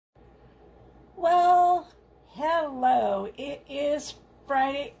Hello, it is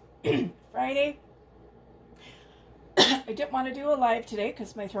Friday. Friday. I didn't want to do a live today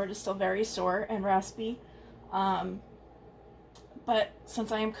because my throat is still very sore and raspy. But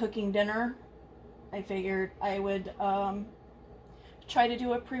since I am cooking dinner, I figured I would try to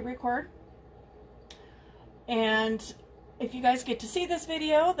do a pre-record. And if you guys get to see this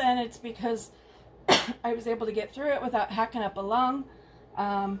video, then it's because I was able to get through it without hacking up a lung.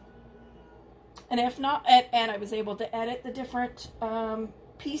 And if not, and I was able to edit the different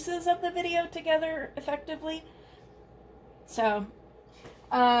pieces of the video together effectively. So,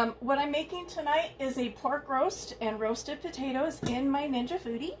 what I'm making tonight is a pork roast and roasted potatoes in my Ninja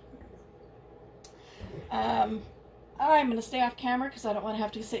Foodi. I'm going to stay off camera because I don't want to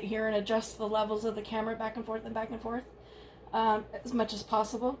have to sit here and adjust the levels of the camera back and forth as much as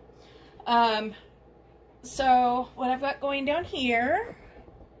possible. So, what I've got going down here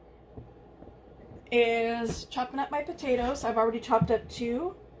is chopping up my potatoes. I've already chopped up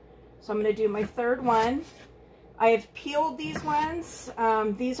 2, so I'm going to do my 3rd one. I have peeled these ones.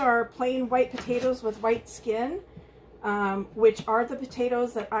 These are plain white potatoes with white skin, which are the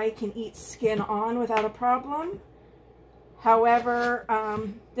potatoes that I can eat skin on without a problem. However,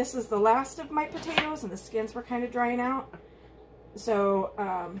 this is the last of my potatoes and the skins were kind of drying out, so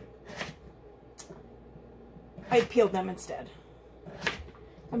I peeled them instead.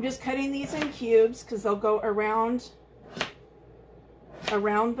 I'm just cutting these in cubes because they'll go around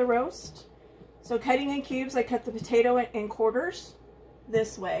the roast. So cutting in cubes, I cut the potato in quarters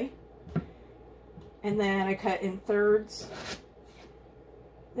this way. And then I cut in thirds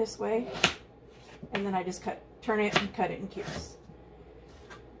this way. And then I just turn it and cut it in cubes.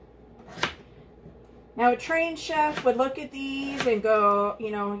 Now a trained chef would look at these and go,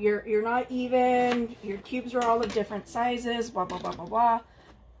 you know, you're not even, your cubes are all of different sizes, blah, blah, blah, blah, blah.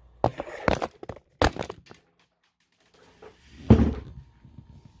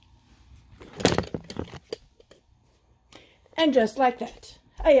 And just like that,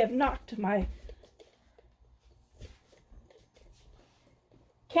 I have knocked my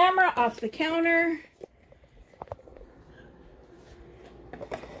camera off the counter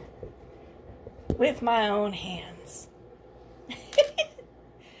with my own hands.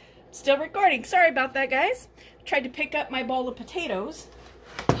 Still recording. Sorry about that, guys. Tried to pick up my bowl of potatoes,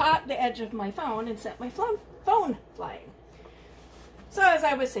 caught the edge of my phone, and sent my phone flying. So as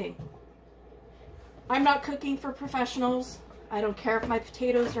I was saying, I'm not cooking for professionals. I don't care if my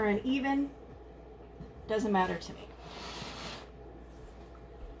potatoes are uneven. Doesn't matter to me.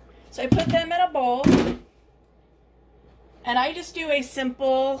 So I put them in a bowl, and I just do a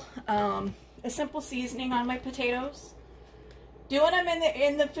simple seasoning on my potatoes. Doing them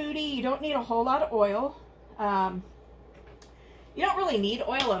in the Foodi, you don't need a whole lot of oil. You don't really need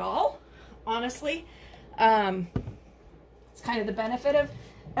oil at all, honestly. It's kind of the benefit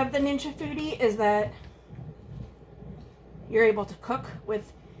of the Ninja Foodi is that you're able to cook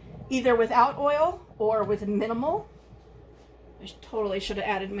with either without oil or with minimal. I totally should have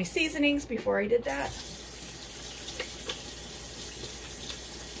added my seasonings before I did that.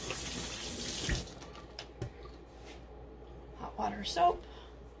 Hot water soap.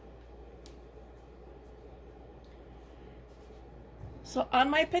 So on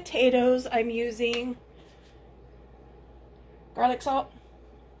my potatoes, I'm using garlic salt,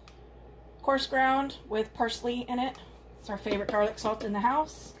 coarse ground with parsley in it. It's our favorite garlic salt in the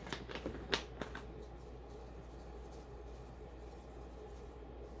house.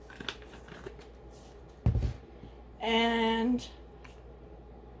 And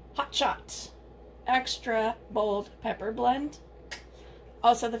Hot Shot extra bold pepper blend.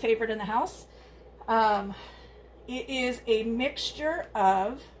 Also the favorite in the house. It is a mixture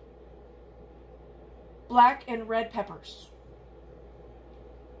of black and red peppers.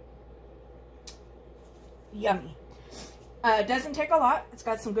 Yummy. It doesn't take a lot. It's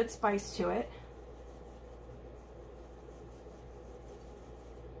got some good spice to it.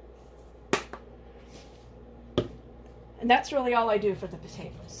 And that's really all I do for the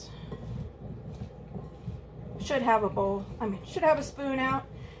potatoes. Should have a bowl. Should have a spoon out.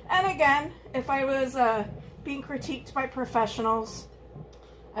 And again, if I was being critiqued by professionals,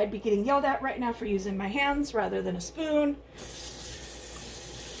 I'd be getting yelled at right now for using my hands rather than a spoon.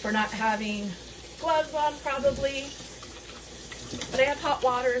 For not having gloves on, probably. But I have hot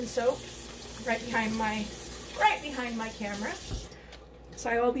water and soap right behind my camera. So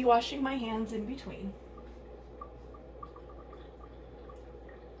I will be washing my hands in between.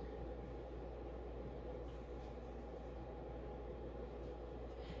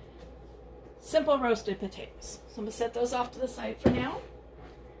 Simple roasted potatoes. So I'm going to set those off to the side for now.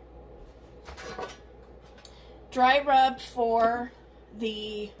 dry rub for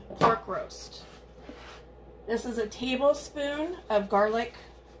the pork roast. This is a tablespoon of garlic,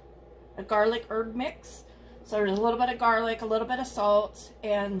 a garlic herb mix. So there's a little bit of garlic, a little bit of salt,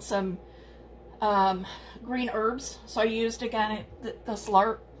 and some green herbs. So I used, again, this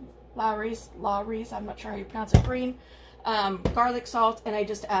Lawry's, I'm not sure how you pronounce it, green, garlic salt, and I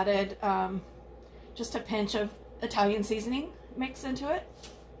just added just a pinch of Italian seasoning mixed into it.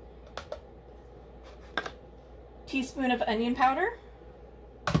 Teaspoon of onion powder.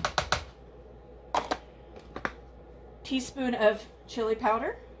 Teaspoon of chili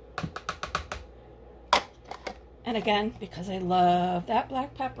powder. And again, because I love that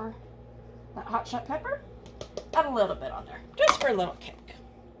black pepper, that hot shot pepper, add a little bit on there, just for a little kick.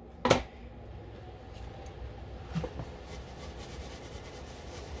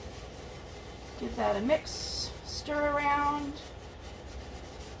 Give that a mix, stir around.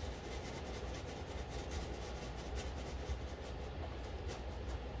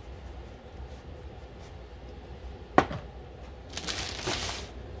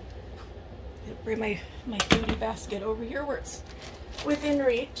 Bring my foodie basket over here where it's within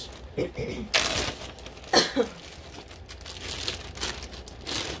reach.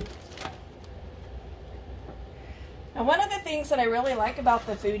 Now, one of the things that I really like about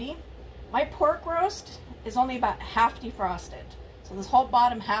the Foodi, my pork roast is only about half defrosted. So this whole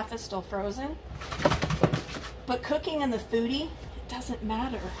bottom half is still frozen. But cooking in the Foodi, it doesn't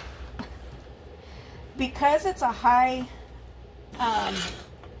matter. Because it's a high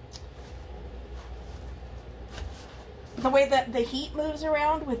the way that the heat moves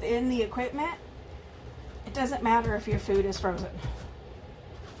around within the equipment, it doesn't matter if your food is frozen.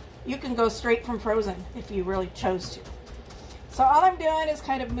 You can go straight from frozen if you really chose to. So all I'm doing is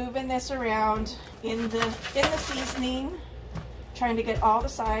kind of moving this around in the seasoning, trying to get all the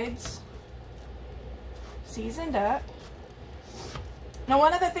sides seasoned up. Now,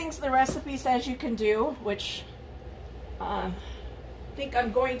 one of the things the recipe says you can do, which I think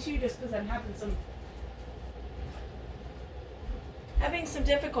I'm going to, just because I'm having some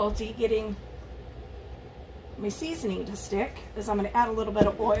difficulty getting my seasoning to stick, is I'm going to add a little bit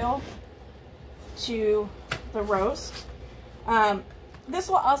of oil to the roast. This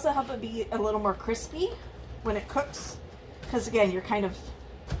will also help it be a little more crispy when it cooks, because again, you're kind of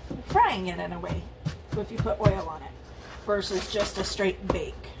frying it in a way if you put oil on it versus just a straight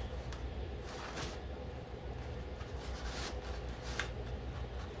bake.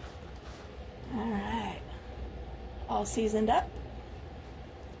 All right, all seasoned up.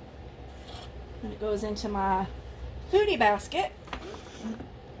 And it goes into my Foodi basket.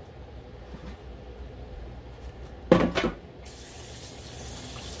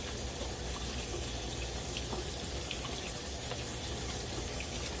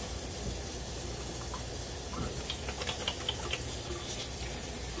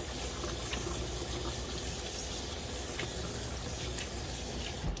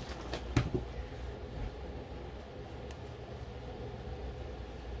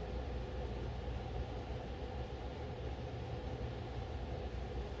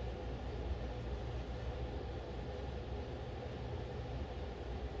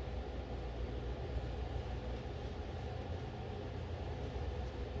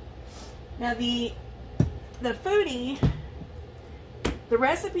 Now the Foodi, the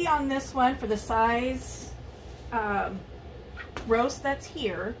recipe on this one for the size roast that's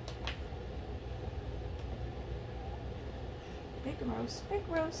here, bacon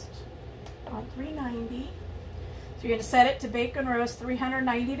roast on 390. So you're going to set it to bacon roast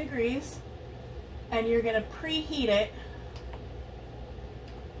 390 degrees, and you're going to preheat it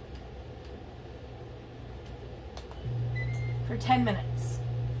for 10 minutes.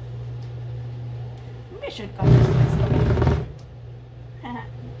 Maybe I should go this way.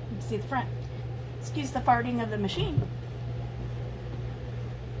 See the front. Excuse the farting of the machine.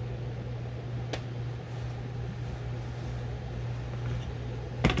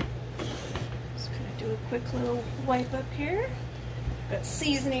 Just gonna do a quick little wipe up here. Got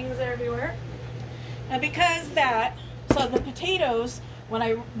seasonings everywhere. Now because so the potatoes, when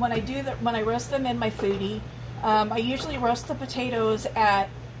I roast them in my Foodi, I usually roast the potatoes at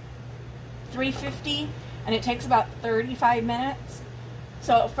 350, and it takes about 35 minutes.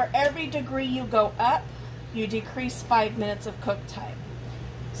 So for every degree you go up, you decrease 5 minutes of cook time.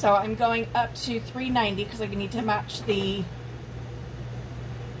 So I'm going up to 390 because I need to match the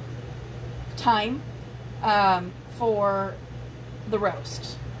time for the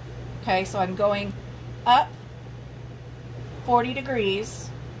roast. Okay, so I'm going up 40 degrees,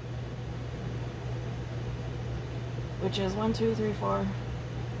 which is 1, 2, 3, 4,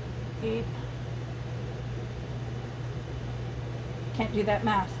 8, can't do that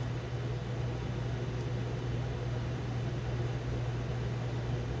math.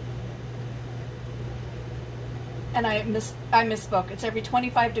 And I misspoke. It's every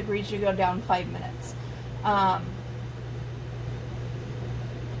 25 degrees you go down 5 minutes.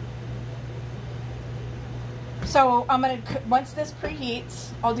 So I'm gonna, once this preheats,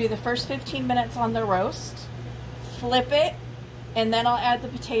 I'll do the first 15 minutes on the roast, flip it, and then I'll add the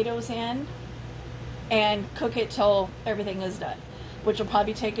potatoes in and cook it till everything is done, which will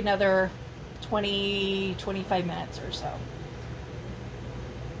probably take another 20-25 minutes or so.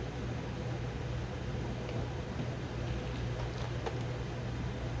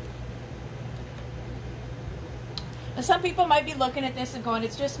 Now, some people might be looking at this and going,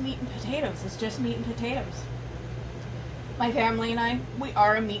 it's just meat and potatoes. It's just meat and potatoes. My family and I, we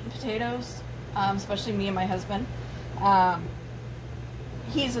are a meat and potatoes, especially me and my husband.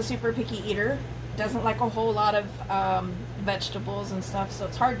 He's a super picky eater, doesn't like a whole lot of vegetables and stuff, so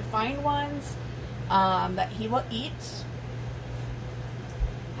it's hard to find ones that he will eat.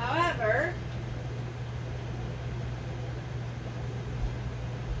 However,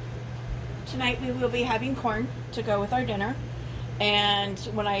 tonight we will be having corn to go with our dinner, and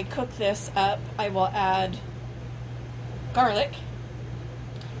when I cook this up, I will add garlic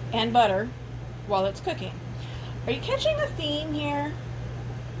and butter while it's cooking. Are you catching a theme here?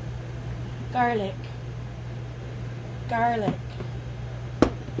 Garlic, garlic,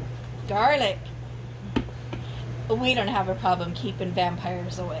 garlic. We don't have a problem keeping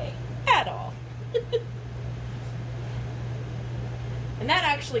vampires away at all. And that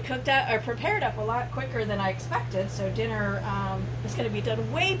actually cooked out or prepared up a lot quicker than I expected, so dinner is going to be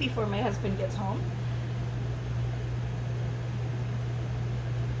done way before my husband gets home.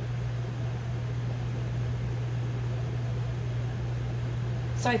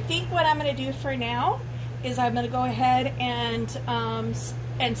 So I think what I'm going to do for now is I'm going to go ahead and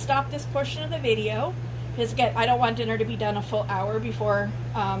stop this portion of the video, because again, I don't want dinner to be done a full hour before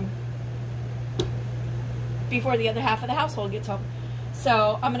the other half of the household gets home.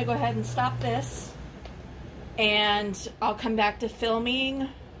 So I'm going to go ahead and stop this, and I'll come back to filming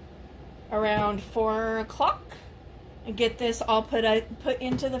around 4 o'clock and get this all put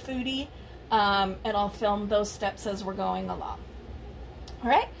into the Foodi, and I'll film those steps as we're going along. All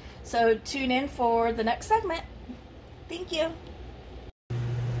right, so tune in for the next segment. Thank you.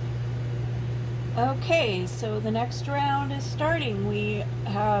 Okay, so the next round is starting. We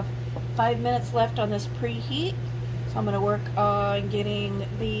have 5 minutes left on this preheat. So I'm going to work on getting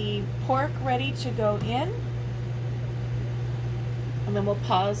the pork ready to go in. And then we'll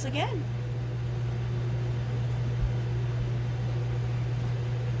pause again.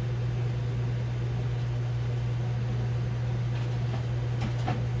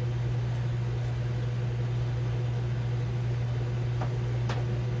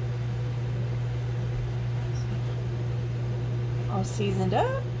 All seasoned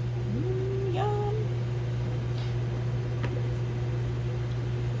up. Yum.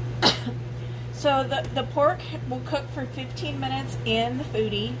 So the pork will cook for 15 minutes in the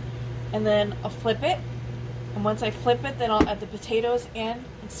Foodi, and then I'll flip it. And once I flip it, then I'll add the potatoes in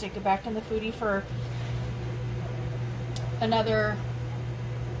and stick it back in the Foodi for another,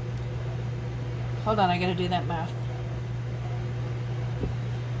 hold on, I gotta do that math.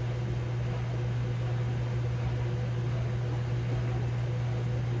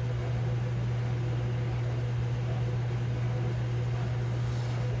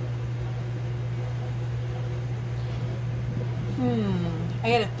 I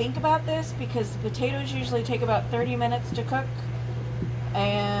gotta think about this, because the potatoes usually take about 30 minutes to cook,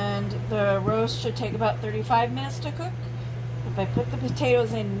 and the roast should take about 35 minutes to cook. If I put the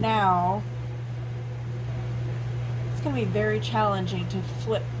potatoes in now, it's gonna be very challenging to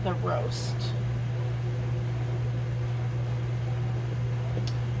flip the roast.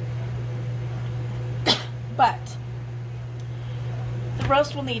 But the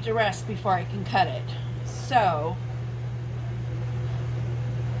roast will need to rest before I can cut it. So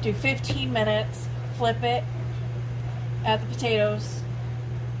do 15 minutes, flip it, add the potatoes,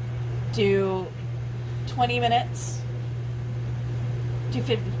 do 20 minutes, do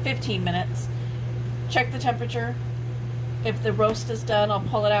 15 minutes, check the temperature. If the roast is done, I'll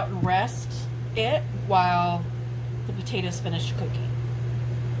pull it out and rest it while the potatoes finish cooking.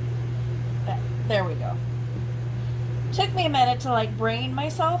 There we go. Took me a minute to like brain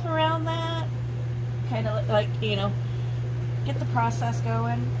myself around that, kind of like, you know, get the process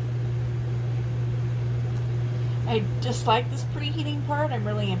going. I just like this preheating part. I'm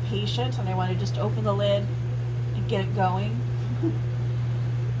really impatient, and I want to just open the lid and get it going.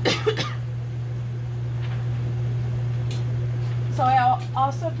 So I'll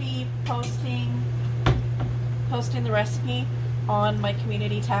also be posting the recipe on my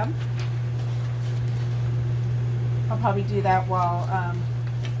community tab. I'll probably do that while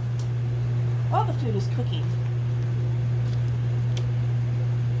the food is cooking.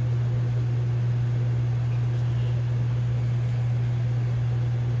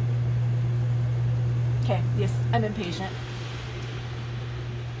 Okay, yes, I'm impatient.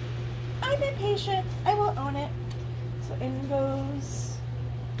 I'm impatient. I will own it. So in goes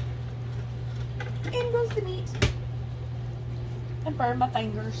the meat. And burn my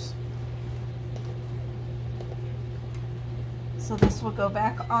fingers. So this will go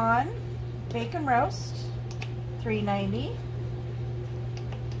back on bacon roast, 390.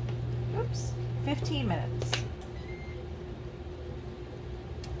 Oops, 15 minutes.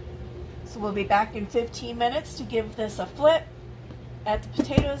 So we'll be back in 15 minutes to give this a flip, add the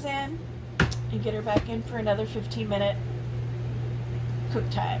potatoes in, and get her back in for another 15-minute cook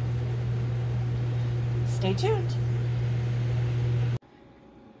time. Stay tuned.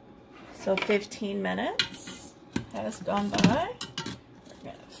 So 15 minutes has gone by. We're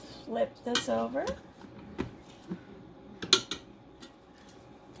going to flip this over.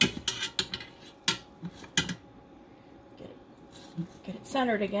 Get it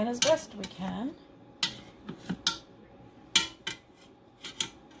centered again as best we can.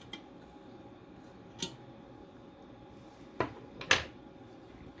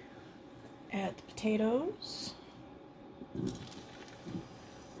 Add the potatoes.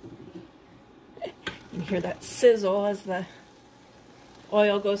 You can hear that sizzle as the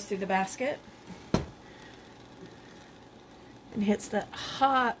oil goes through the basket and hits that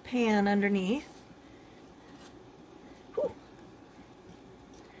hot pan underneath. Whew.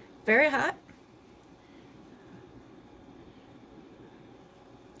 Very hot.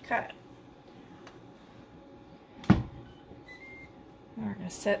 Okay. We're going to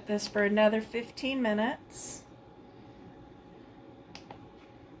set this for another 15 minutes.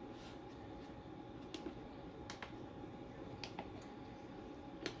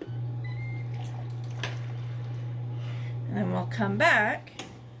 And then we'll come back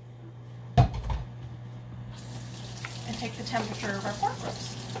and take the temperature of our pork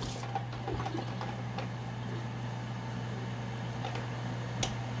roast.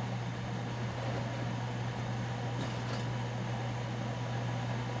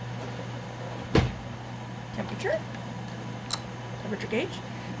 Temperature gauge.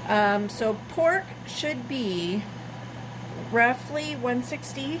 So pork should be roughly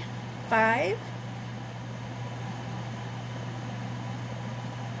 165.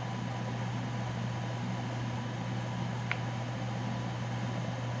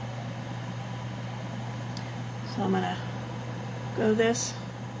 So I'm gonna go this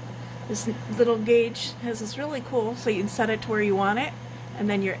little gauge has this really cool, so you can set it to where you want it, and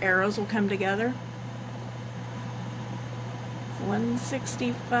then your arrows will come together.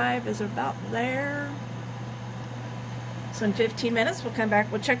 165 is about there. So in 15 minutes we'll come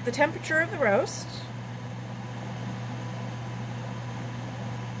back, we'll check the temperature of the roast,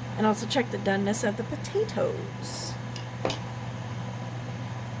 and also check the doneness of the potatoes.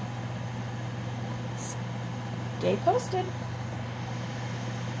 Stay posted.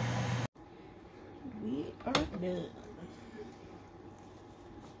 We are done.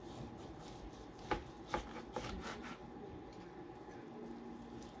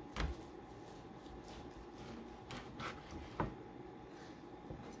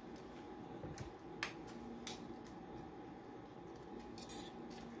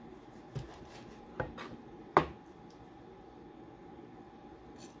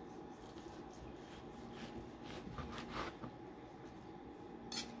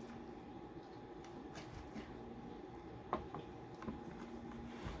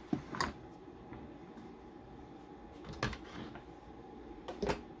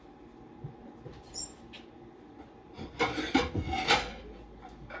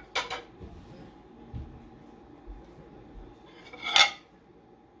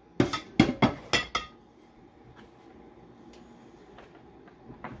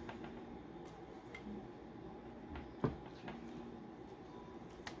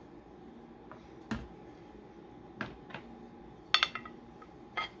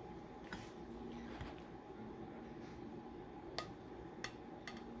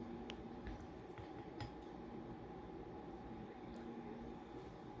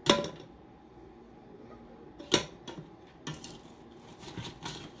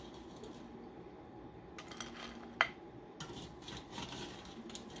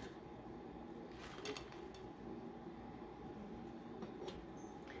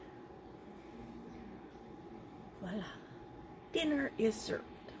 Voila. dinner is served.